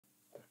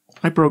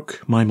I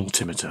broke my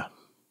multimeter.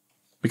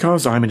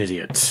 Because I'm an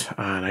idiot,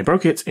 and I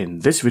broke it in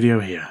this video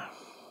here.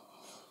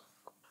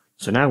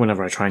 So now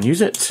whenever I try and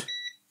use it,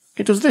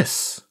 it does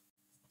this.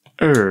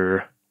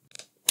 Well,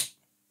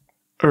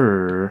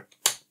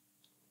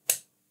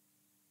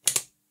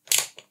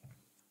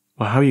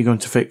 how are you going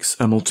to fix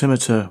a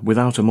multimeter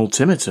without a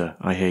multimeter,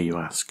 I hear you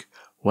ask?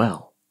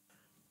 Well,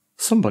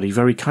 somebody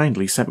very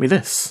kindly sent me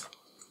this.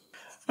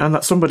 And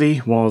that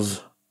somebody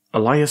was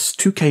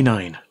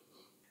Elias2K9.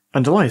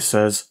 And Elias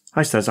says,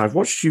 "Hi Stez, I've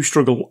watched you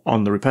struggle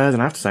on the repairs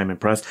and I have to say I'm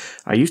impressed.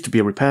 I used to be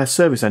a repair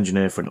service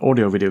engineer for an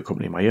audio video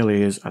company in my early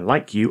years, and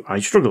like you, I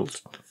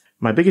struggled.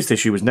 My biggest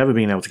issue was never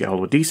being able to get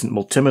hold of a decent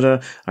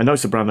multimeter. I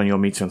noticed the brand on your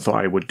meter and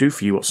thought I would do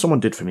for you what someone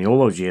did for me all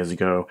those years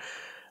ago.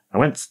 I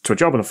went to a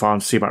job on a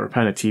farm to see about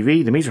repairing a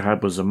TV. The meter I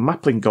had was a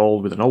Mapling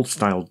Gold with an old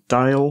style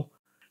dial.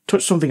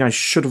 Touched something I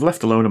should have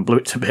left alone and blew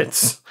it to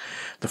bits.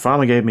 The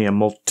farmer gave me a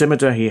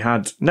multimeter he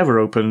had never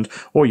opened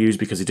or used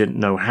because he didn't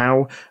know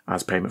how,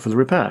 as payment for the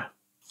repair.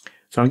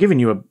 So I'm giving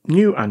you a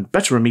new and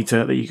better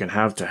meter that you can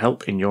have to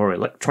help in your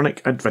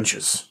electronic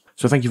adventures."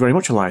 So thank you very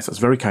much, Elias. That's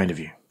very kind of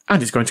you.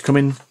 And it's going to come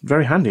in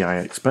very handy, I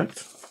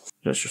expect.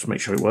 Let's just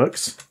make sure it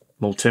works.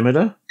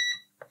 Multimeter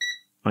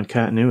and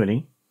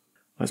continuity.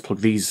 Let's plug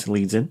these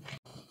leads in.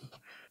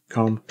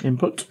 COM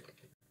input.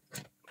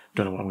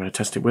 Don't know what I'm going to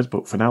test it with,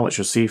 but for now let's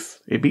just see if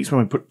it beeps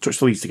when we touch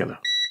the leads together.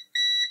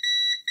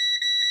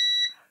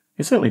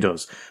 It certainly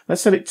does.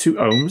 Let's set it to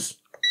ohms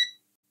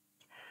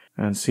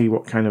and see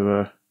what kind of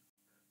a...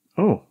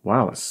 Oh,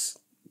 wow,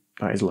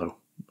 that is low.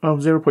 Oh,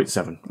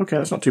 0.7. Okay,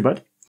 that's not too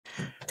bad.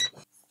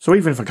 So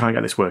even if I can't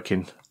get this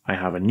working, I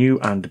have a new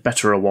and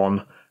better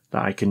one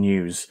that I can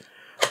use.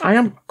 I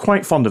am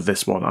quite fond of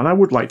this one, and I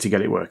would like to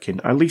get it working.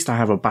 At least I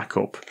have a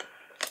backup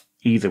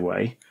either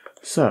way.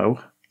 So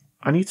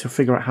I need to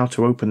figure out how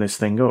to open this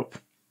thing up.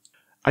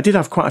 I did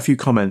have quite a few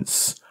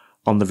comments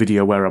on the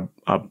video where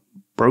I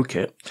broke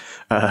it,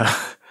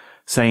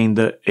 saying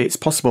that it's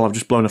possible I've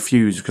just blown a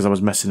fuse because I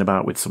was messing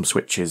about with some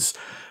switches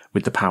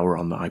with the power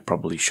on that I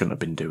probably shouldn't have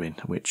been doing,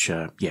 which,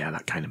 yeah,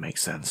 that kind of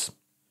makes sense.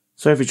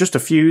 So if it's just a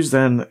fuse,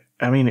 then,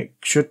 I mean, it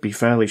should be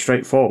fairly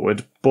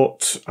straightforward,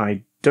 but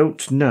I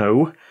don't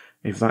know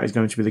if that is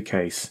going to be the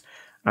case.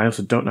 I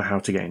also don't know how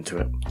to get into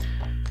it.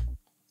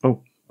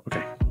 Oh,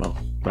 okay, well,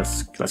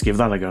 let's give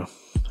that a go.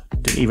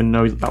 Didn't even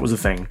know that was a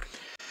thing.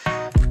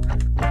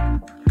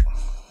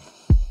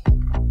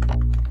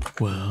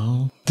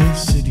 Well,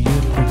 this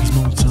idiot broke his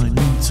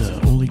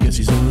multimeter. All he gets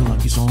is oil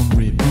like he's on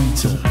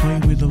repeater. Play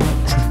with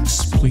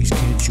electrics, please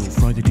kids, you'll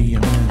fry the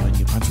DML and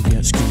your pants will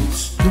get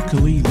skids.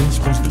 Luckily this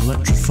wasn't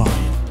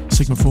electrifying.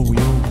 Sigma 4 we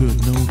all good,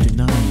 no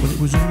denying. But it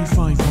was only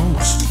 5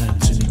 volts.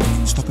 Anthony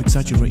Dean, stop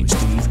exaggerating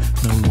Steve,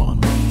 know what I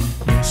mean?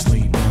 Yes,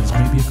 layman's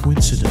maybe a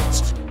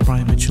coincidence.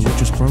 Brian Mitchell it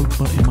just broke,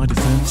 but in my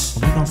defence,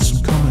 I'll read off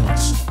some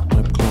comments.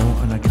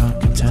 Webclaw and I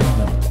can't contend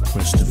them.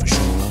 Christopher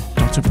Shaw,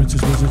 Dr.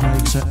 Princess Wizard, I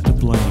accept the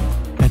blame.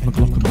 Ed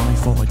McLaughlin, my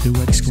fault, I do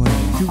exclaim.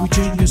 Gooey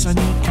genius, I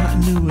need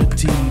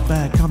continuity.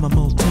 Back on my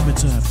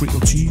multimeter, free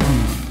TV.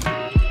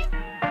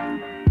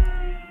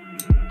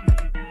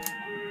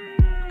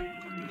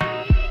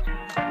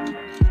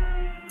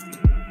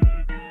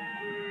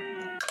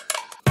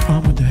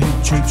 I'm with the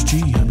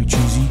HHG, Hammy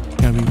Cheesy,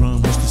 Gary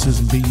Ron, Mr.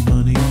 and B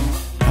Money,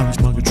 Alex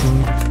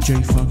Margatroyd,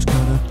 J Fox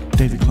Cutter,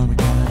 David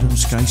Clark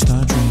Adams, Sky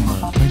Star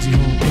Dreamer, Lindsay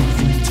Hall,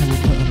 Inflame, Terry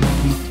Putter,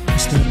 Mackie,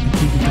 Mr. and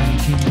Keegan, Danny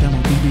King,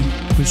 Demo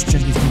BB, Chris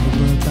Jenkins, Number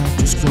Bird, Back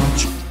to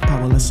Scratch,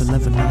 Powerless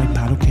 11, 9,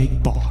 Paddle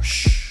Cake,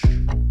 Bosh.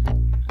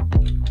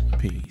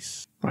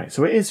 Peace. Right,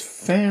 so it is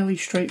fairly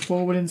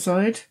straightforward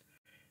inside.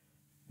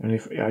 And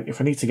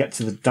if I need to get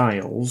to the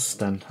dials,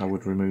 then I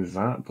would remove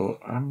that, but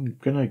I'm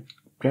going to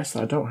guess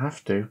that I don't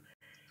have to.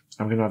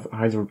 I'm going to have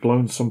either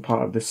blown some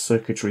part of this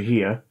circuitry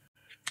here,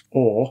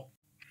 or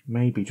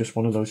maybe just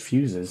one of those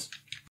fuses.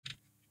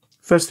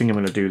 First thing I'm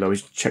going to do though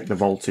is check the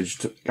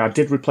voltage. I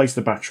did replace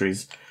the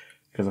batteries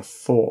because I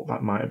thought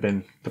that might have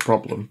been the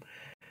problem.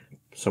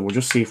 So we'll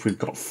just see if we've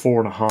got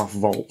 4.5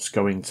 volts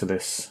going to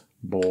this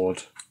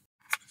board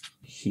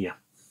here.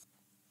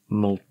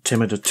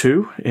 Multimeter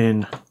 2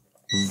 in...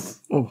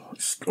 Oh,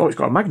 it's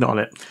got a magnet on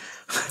it.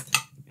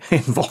 In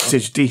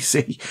voltage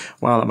DC.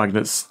 Wow, that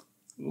magnet's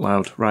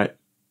loud. Right.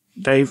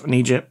 Dave, I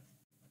need you.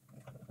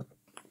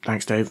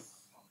 Thanks, Dave.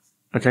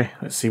 Okay,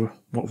 let's see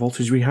what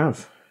voltage we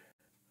have.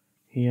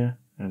 Here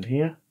and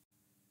here.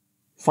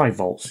 5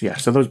 volts, yeah,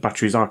 so those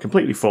batteries are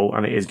completely full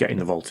and it is getting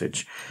the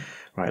voltage.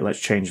 Right,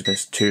 let's change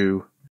this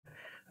to...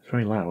 It's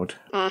very loud.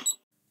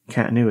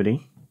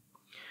 Continuity.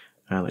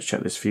 Let's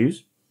check this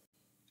fuse.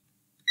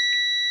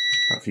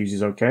 That fuse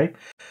is okay.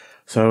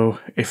 So,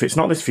 if it's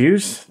not this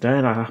fuse,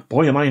 then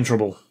boy am I in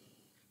trouble.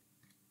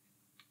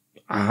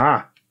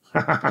 Aha!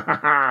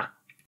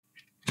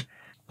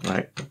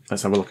 Right,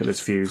 let's have a look at this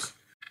fuse.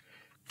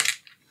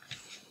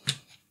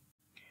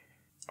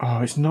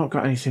 Oh, it's not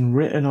got anything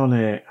written on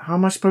it. How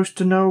am I supposed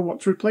to know what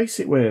to replace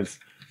it with?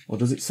 Or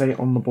does it say it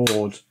on the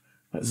board?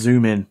 Let's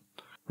zoom in.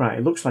 Right,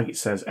 it looks like it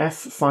says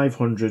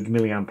F500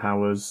 milliamp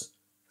hours,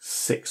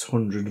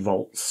 600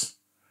 volts.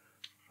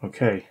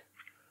 Okay.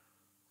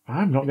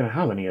 I'm not going to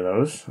have any of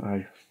those,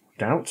 I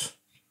doubt.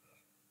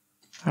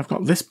 I've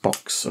got this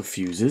box of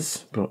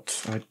fuses,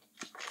 but I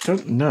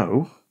don't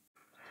know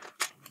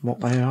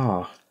what they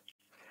are.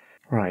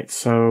 Right,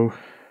 so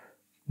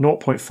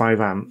 0.5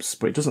 amps,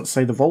 but it doesn't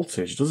say the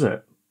voltage, does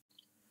it?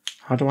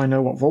 How do I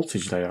know what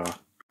voltage they are?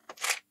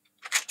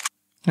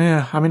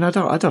 Yeah, I mean, I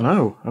don't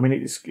know. I mean,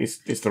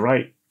 it's the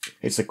right.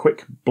 It's a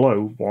quick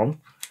blow one.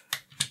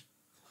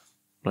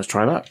 Let's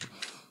try that.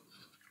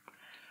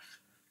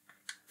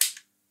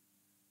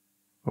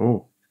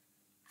 Oh.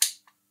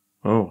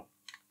 Oh.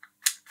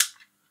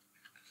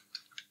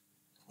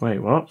 Wait,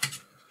 what?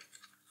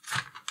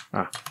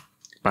 Ah,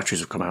 batteries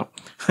have come out.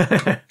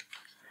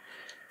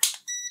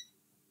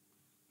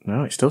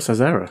 No, it still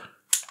says error.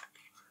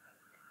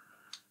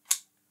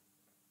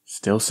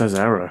 Still says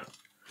error.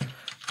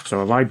 So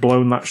have I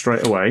blown that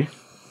straight away?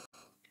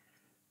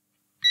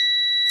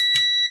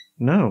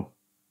 No.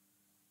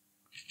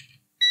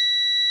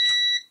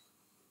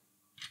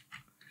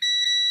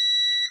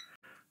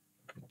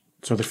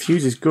 So the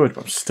fuse is good,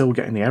 but I'm still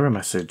getting the error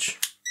message.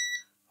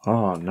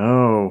 Oh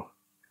no.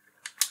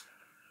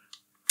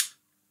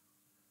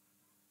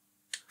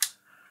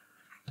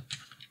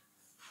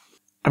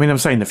 I mean, I'm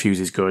saying the fuse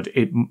is good.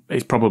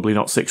 It's probably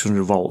not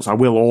 600 volts. I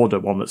will order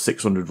one that's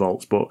 600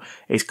 volts, but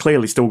it's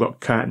clearly still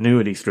got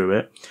continuity through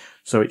it.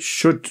 So it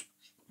should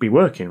be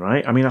working,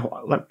 right? I mean,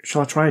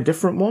 shall I try a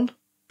different one?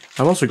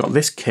 I've also got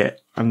this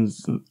kit, and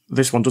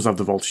this one does have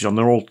the voltage on.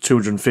 They're all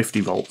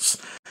 250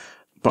 volts,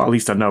 but at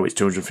least I know it's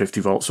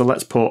 250 volts. So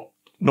let's put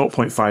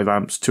 0.5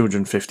 amps,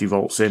 250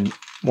 volts in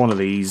one of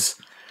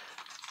these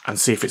and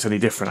see if it's any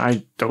different.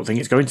 I don't think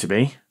it's going to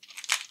be.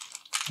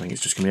 I think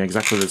it's just going to be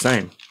exactly the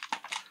same.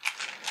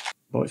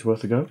 But it's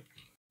worth a go.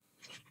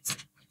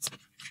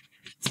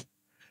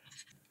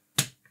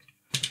 Let's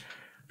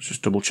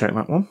just double check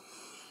that one.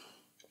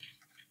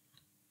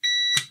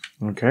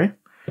 Okay.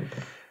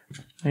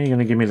 Are you going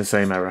to give me the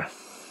same error?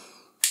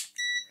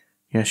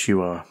 Yes,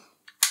 you are.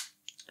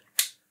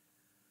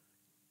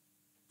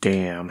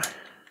 Damn.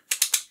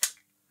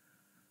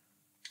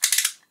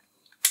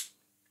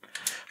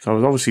 So I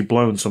was obviously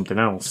blowing something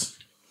else.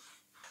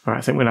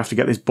 Alright, I think we're going to have to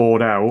get this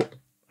board out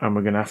and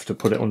we're going to have to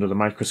put it under the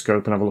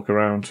microscope and have a look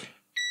around.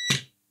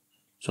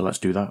 So let's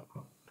do that.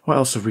 What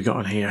else have we got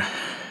on here?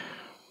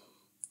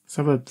 Let's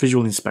have a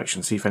visual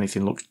inspection, see if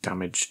anything looks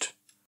damaged.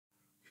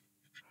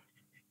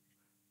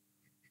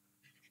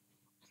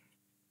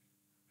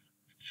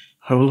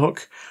 Oh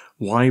look,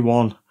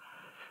 Y1.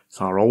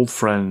 It's our old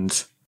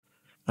friend.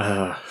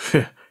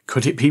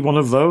 Could it be one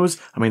of those?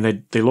 I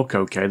mean, they look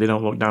okay, they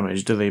don't look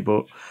damaged, do they?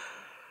 But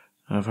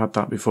I've had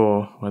that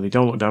before, where they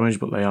don't look damaged,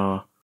 but they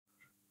are.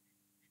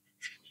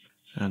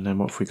 And then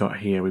what have we got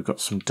here? We've got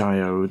some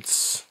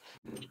diodes.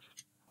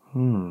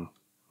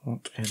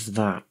 What is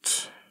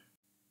that?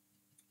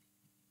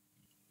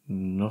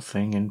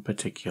 Nothing in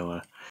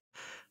particular.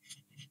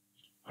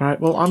 Alright,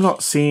 well, I'm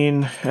not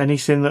seeing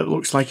anything that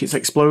looks like it's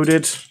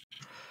exploded.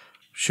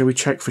 Shall we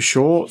check for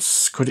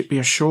shorts? Could it be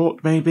a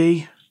short,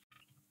 maybe?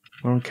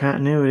 Or a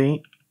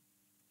continuity?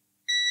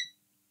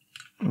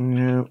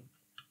 No.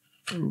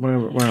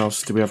 Where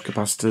else do we have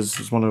capacitors?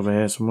 There's one over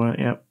here somewhere,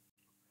 yep.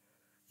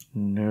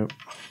 Nope.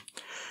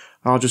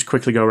 I'll just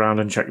quickly go around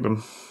and check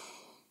them.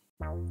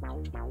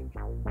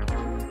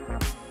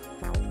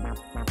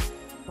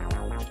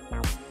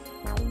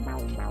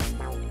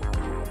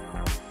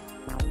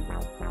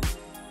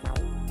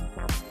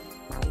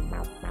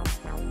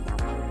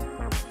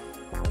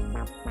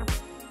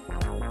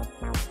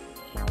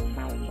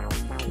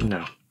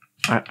 No,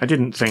 I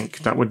didn't think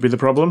that would be the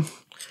problem.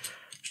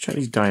 Let's check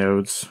these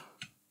diodes.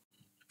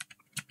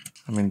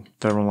 I mean,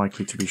 they're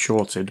unlikely to be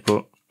shorted,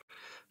 but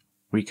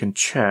we can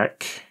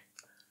check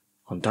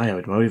on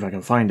diode mode if I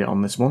can find it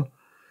on this one.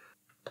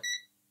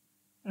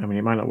 I mean,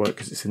 it might not work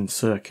because it's in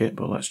circuit,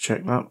 but let's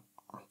check that.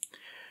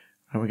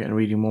 And we're getting a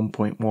reading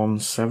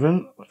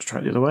 1.17. Let's try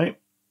it the other way.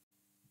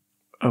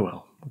 Oh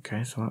well,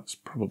 okay, so that's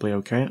probably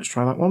okay. Let's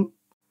try that one.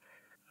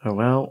 Oh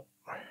well.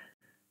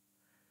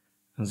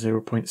 And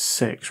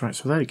 0.6, right,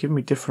 so they're giving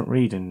me different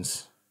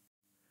readings.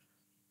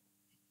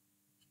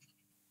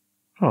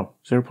 Oh,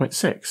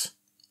 0.6.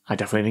 I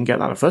definitely didn't get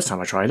that the first time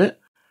I tried it.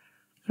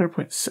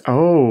 0.6,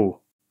 oh,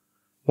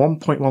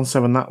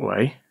 1.17 that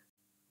way,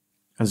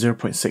 and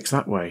 0.6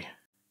 that way.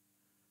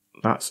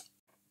 That's,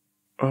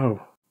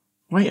 oh,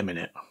 wait a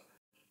minute.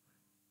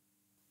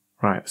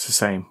 Right, it's the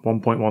same,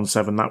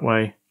 1.17 that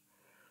way,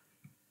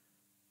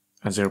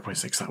 and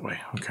 0.6 that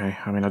way. Okay,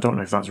 I mean, I don't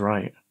know if that's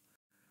right.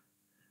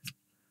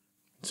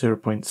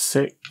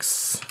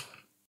 0.6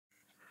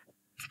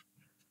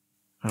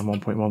 and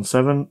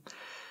 1.17.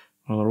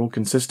 Well, they're all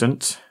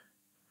consistent.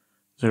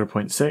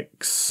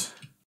 0.6.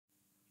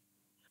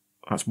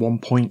 That's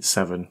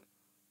 1.7,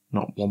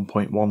 not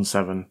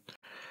 1.17.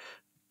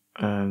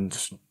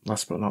 And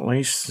last but not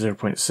least,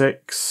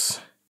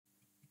 0.6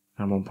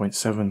 and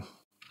 1.7.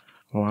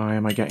 Why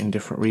am I getting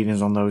different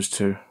readings on those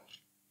two?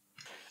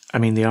 I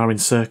mean, they are in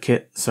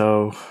circuit,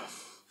 so...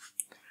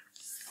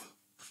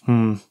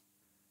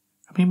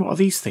 I mean, what are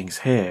these things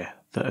here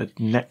that are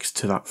next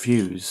to that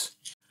fuse?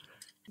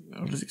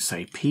 what does it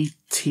say?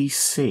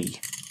 PTC.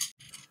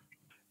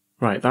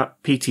 Right,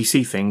 that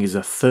PTC thing is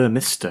a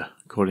thermistor,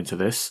 according to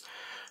this.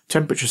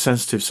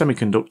 Temperature-sensitive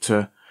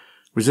semiconductor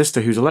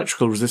resistor whose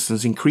electrical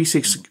resistance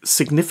increases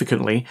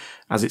significantly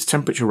as its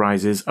temperature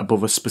rises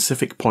above a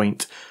specific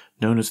point,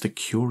 known as the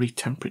Curie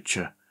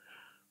temperature.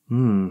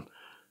 Right,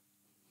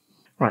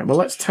 well,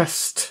 let's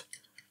test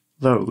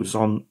those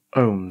on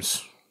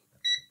ohms.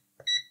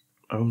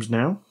 Ohms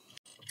now.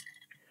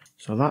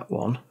 So that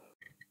one,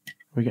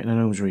 we're getting an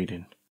ohms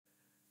reading.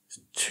 It's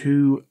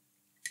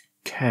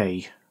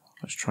 2K.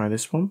 Let's try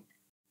this one.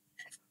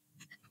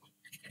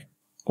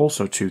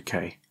 Also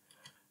 2K.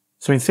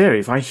 So in theory,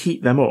 if I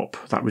heat them up,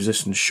 that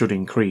resistance should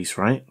increase,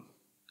 right?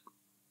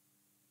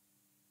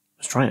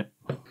 Let's try it.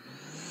 I'm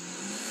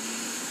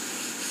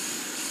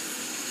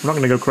not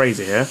going to go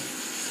crazy here.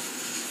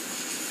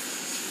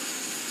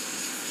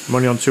 I'm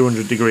only on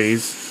 200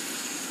 degrees.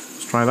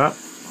 Let's try that.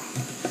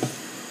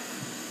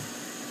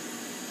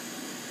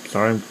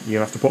 Sorry, you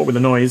have to put up with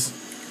the noise.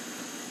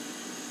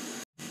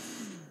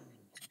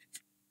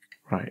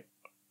 Right,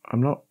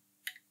 I'm not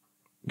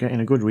getting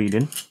a good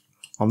reading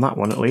on that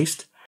one at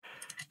least.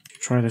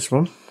 Try this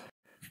one.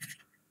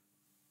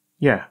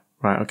 Yeah,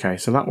 right, okay,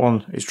 so that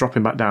one is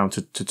dropping back down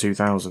to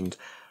 2000.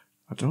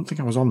 I don't think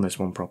I was on this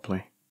one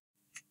properly.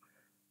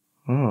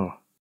 Oh.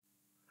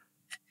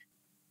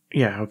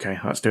 Yeah, okay,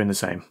 that's doing the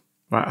same.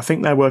 Right, I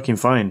think they're working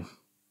fine.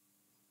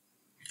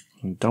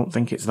 I don't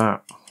think it's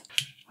that.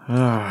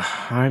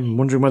 I'm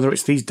wondering whether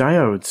it's these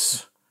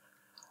diodes.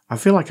 I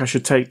feel like I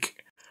should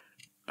take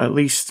at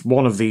least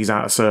one of these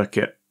out of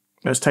circuit.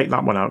 Let's take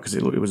that one out because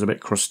it was a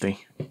bit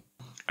crusty.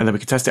 And then we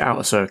can test it out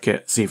of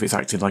circuit, see if it's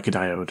acting like a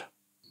diode.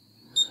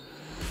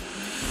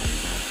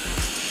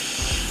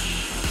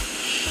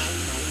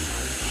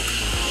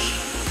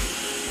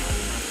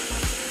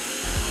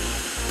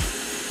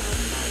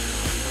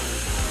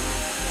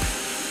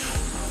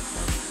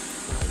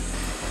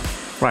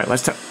 Right,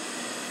 let's test.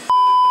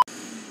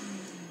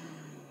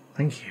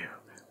 Thank you.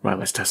 Right,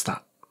 let's test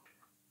that.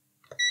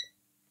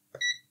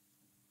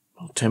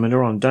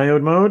 Multimeter on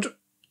diode mode.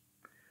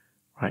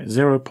 Right,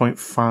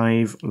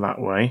 0.5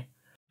 that way.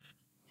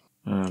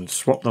 And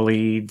swap the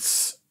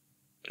leads.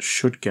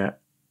 Should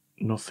get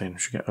nothing.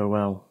 Should get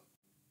OL.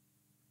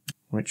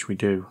 Which we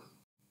do.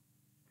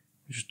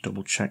 Just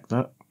double check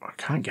that. I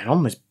can't get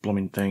on this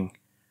blooming thing.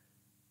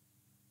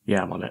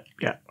 Yeah, I'm on it.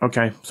 Yeah,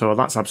 okay. So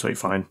that's absolutely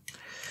fine.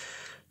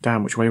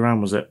 Damn, which way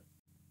around was it?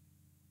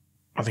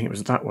 I think it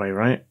was that way,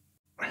 right?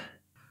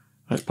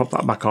 Let's pop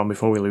that back on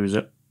before we lose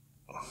it.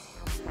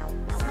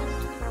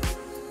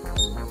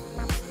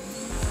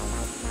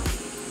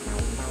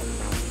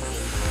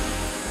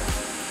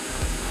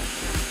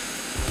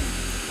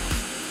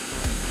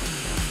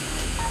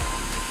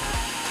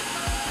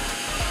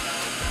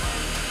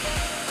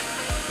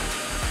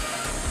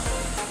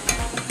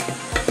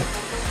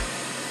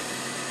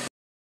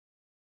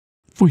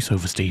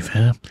 Voiceover Steve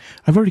here.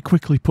 I very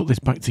quickly put this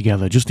back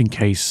together just in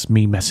case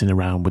me messing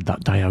around with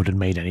that diode had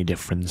made any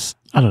difference.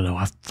 I don't know,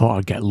 I thought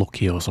I'd get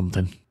lucky or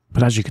something.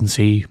 But as you can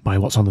see by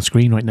what's on the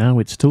screen right now,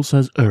 it still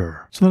says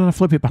err. So then I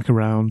flip it back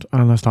around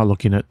and I start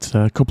looking at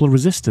a couple of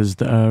resistors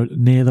that are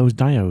near those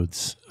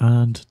diodes,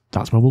 and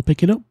that's where we'll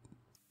pick it up.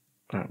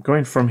 Right,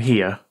 going from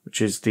here,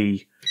 which is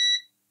the,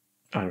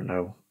 I don't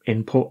know,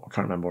 input, I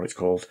can't remember what it's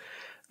called.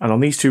 And on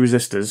these two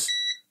resistors,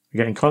 we're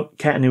getting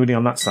continuity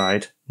on that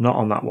side, not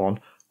on that one.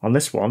 On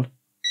this one,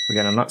 we're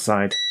getting on that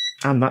side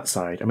and that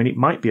side. I mean, it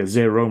might be a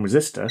 0 ohm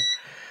resistor,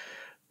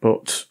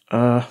 but,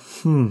 well,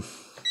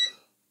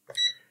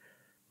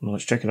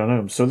 let's check it on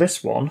ohms. So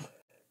this one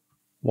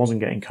wasn't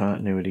getting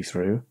continuity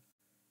through,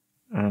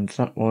 and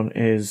that one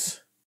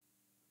is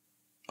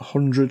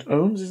 100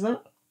 ohms, is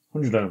that?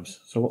 100 ohms.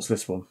 So what's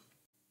this one?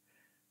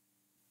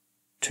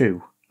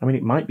 2. I mean,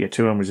 it might be a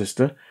 2 ohm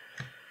resistor,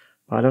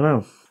 but I don't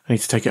know. I need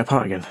to take it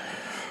apart again.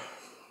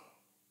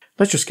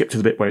 Let's just skip to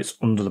the bit where it's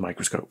under the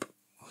microscope.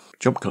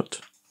 Jump cut.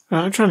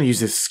 I'm trying to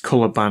use this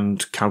colour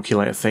band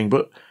calculator thing,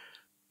 but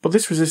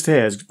this resistor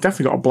here has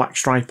definitely got a black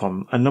stripe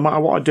on, and no matter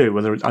what I do,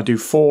 whether I do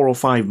 4 or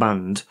 5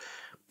 band,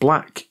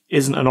 black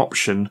isn't an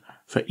option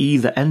for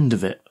either end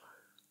of it.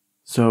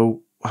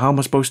 So how am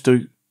I supposed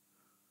to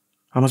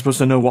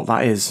know what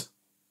that is?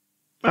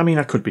 I mean,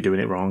 I could be doing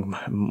it wrong,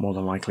 more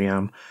than likely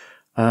am.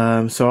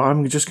 So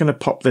I'm just going to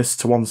pop this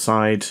to one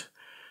side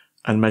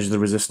and measure the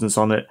resistance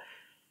on it.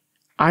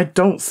 I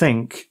don't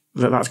think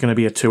that that's going to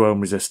be a 2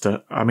 ohm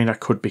resistor. I mean, I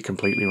could be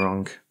completely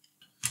wrong.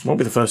 It won't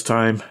be the first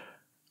time,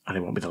 and it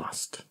won't be the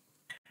last.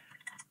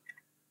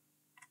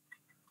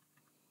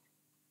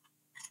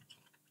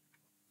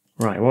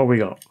 Right, what have we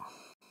got?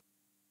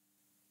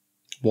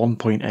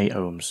 1.8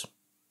 ohms.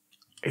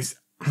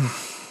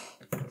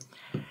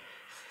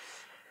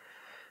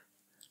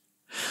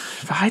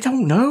 I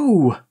don't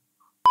know.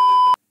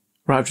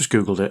 Right, I've just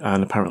googled it,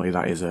 and apparently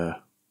that is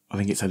I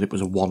think it said it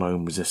was a 1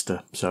 ohm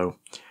resistor, so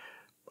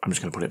I'm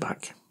just going to put it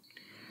back.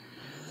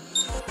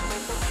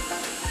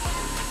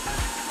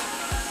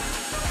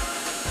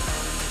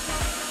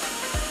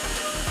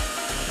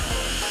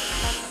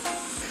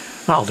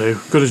 That'll do.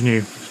 Good as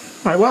new.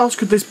 Right, what else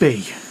could this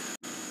be?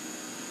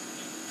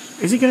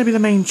 Is it going to be the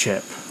main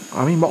chip?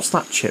 I mean, what's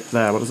that chip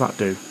there? What does that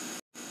do?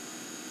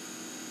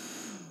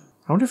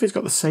 I wonder if it's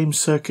got the same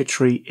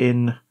circuitry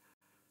in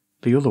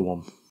the other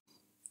one,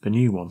 the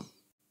new one,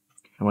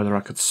 and whether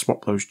I could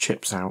swap those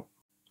chips out.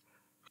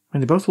 I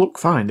mean, they both look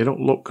fine. They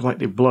don't look like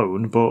they've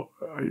blown, but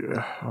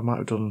I might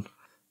have done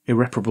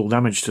irreparable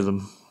damage to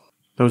them.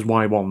 Those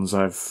Y1s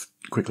I've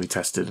quickly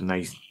tested and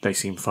they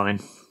seem fine.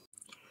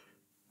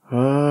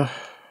 Yeah,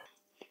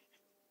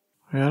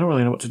 I don't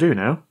really know what to do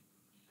now.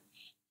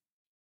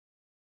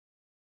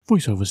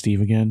 Voiceover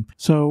Steve again.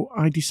 So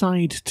I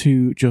decide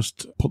to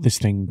just put this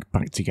thing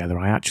back together.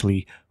 I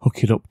actually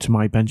hook it up to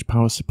my bench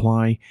power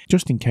supply,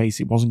 just in case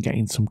it wasn't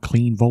getting some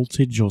clean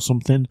voltage or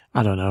something.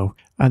 I don't know.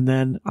 And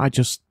then I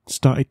just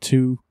started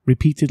to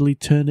repeatedly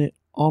turn it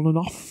on and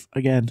off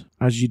again,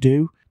 as you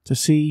do, to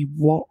see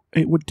what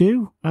it would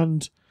do.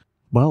 And,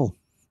 well,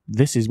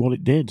 this is what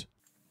it did.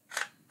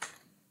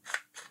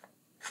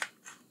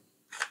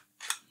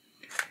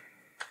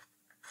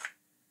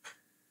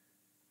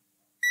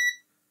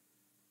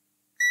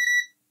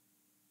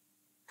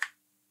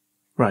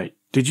 Right,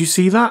 did you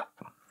see that?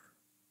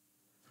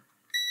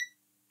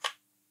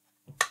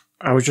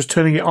 I was just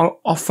turning it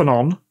off and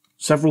on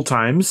several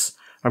times.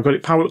 I've got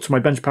it powered up to my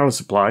bench power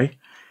supply,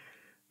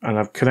 and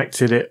I've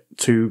connected it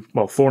to,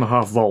 well,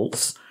 4.5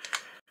 volts.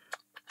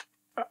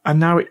 And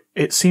now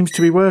it seems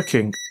to be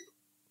working.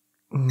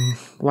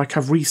 Like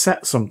I've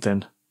reset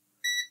something.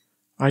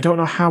 I don't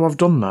know how I've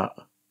done that.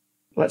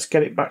 Let's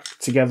get it back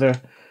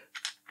together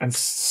and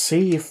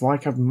see if,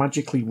 like, I've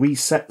magically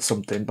reset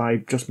something by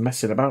just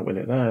messing about with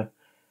it there.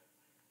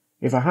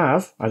 If I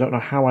have, I don't know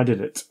how I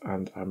did it,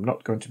 and I'm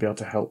not going to be able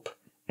to help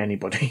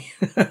anybody.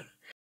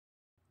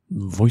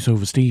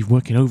 Voiceover Steve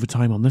working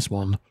overtime on this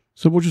one.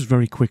 So we'll just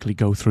very quickly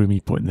go through me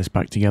putting this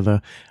back together.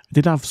 I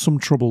did have some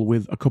trouble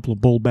with a couple of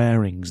ball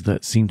bearings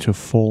that seemed to have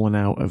fallen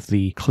out of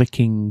the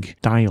clicking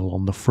dial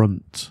on the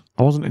front.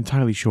 I wasn't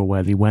entirely sure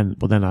where they went,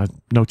 but then I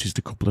noticed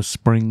a couple of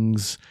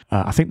springs.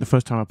 I think the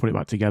first time I put it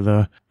back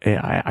together,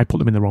 I put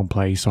them in the wrong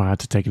place, so I had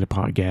to take it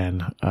apart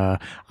again. I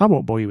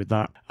won't bore you with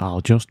that.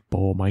 I'll just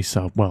bore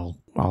myself. Well,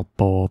 I'll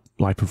bore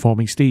Live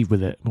Performing Steve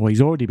with it. Well,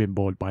 he's already been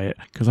bored by it,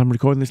 because I'm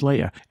recording this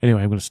later.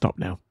 Anyway, I'm going to stop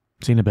now.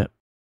 See you in a bit.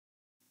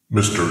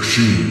 Mr.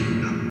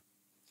 Sheen.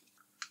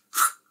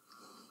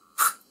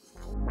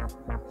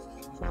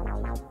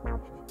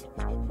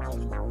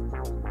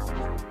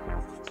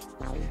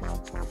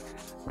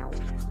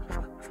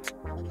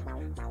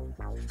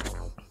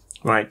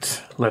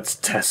 Right, let's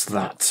test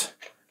that.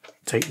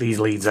 Take these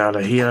leads out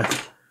of here.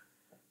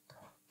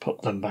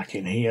 Put them back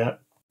in here.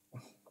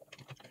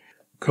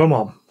 Come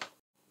on.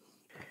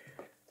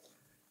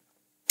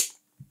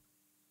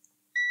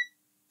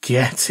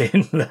 Get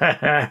in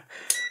there.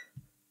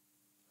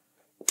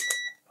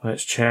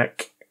 Let's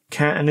check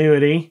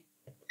continuity.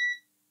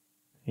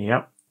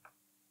 Yep.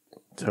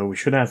 So we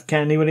should have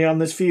continuity on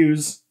this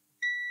fuse.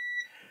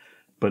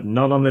 But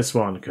not on this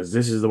one, because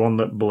this is the one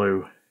that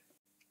blew.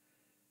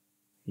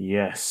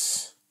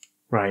 Yes.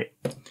 Right.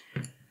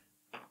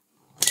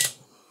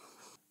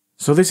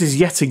 So this is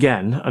yet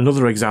again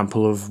another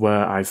example of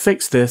where I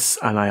fixed this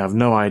and I have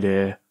no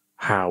idea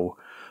how.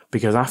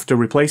 Because after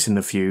replacing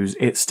the fuse,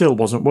 it still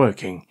wasn't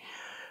working.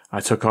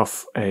 I took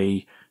off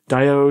a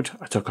diode,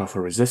 I took off a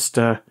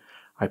resistor,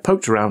 I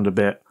poked around a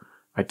bit,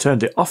 I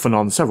turned it off and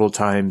on several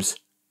times,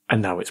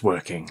 and now it's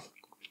working.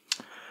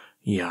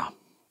 Yeah.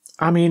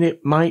 I mean,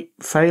 it might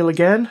fail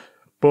again,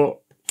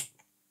 but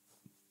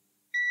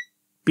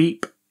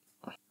beep.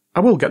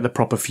 I will get the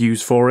proper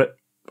fuse for it,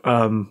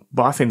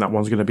 but I think that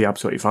one's going to be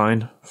absolutely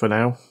fine for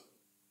now.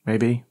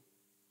 Maybe.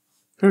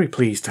 Very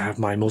pleased to have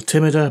my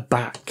multimeter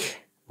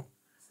back.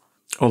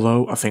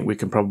 Although, I think we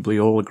can probably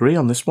all agree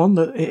on this one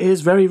that it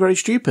is very, very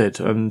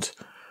stupid, and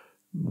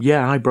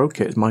yeah, I broke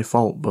it, it's my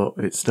fault, but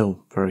it's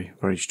still very,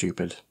 very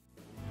stupid.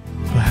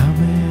 For how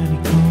many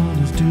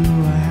corners do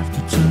I have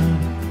to turn?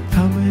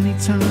 How many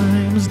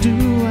times do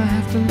I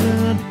have to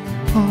learn?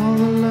 All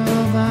the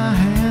love I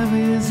have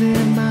is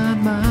in my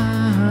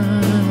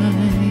mind.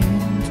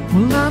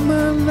 Well, I'm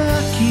a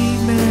lucky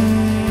man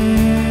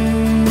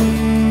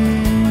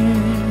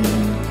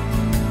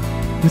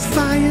with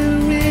fire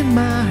in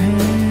my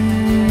hand.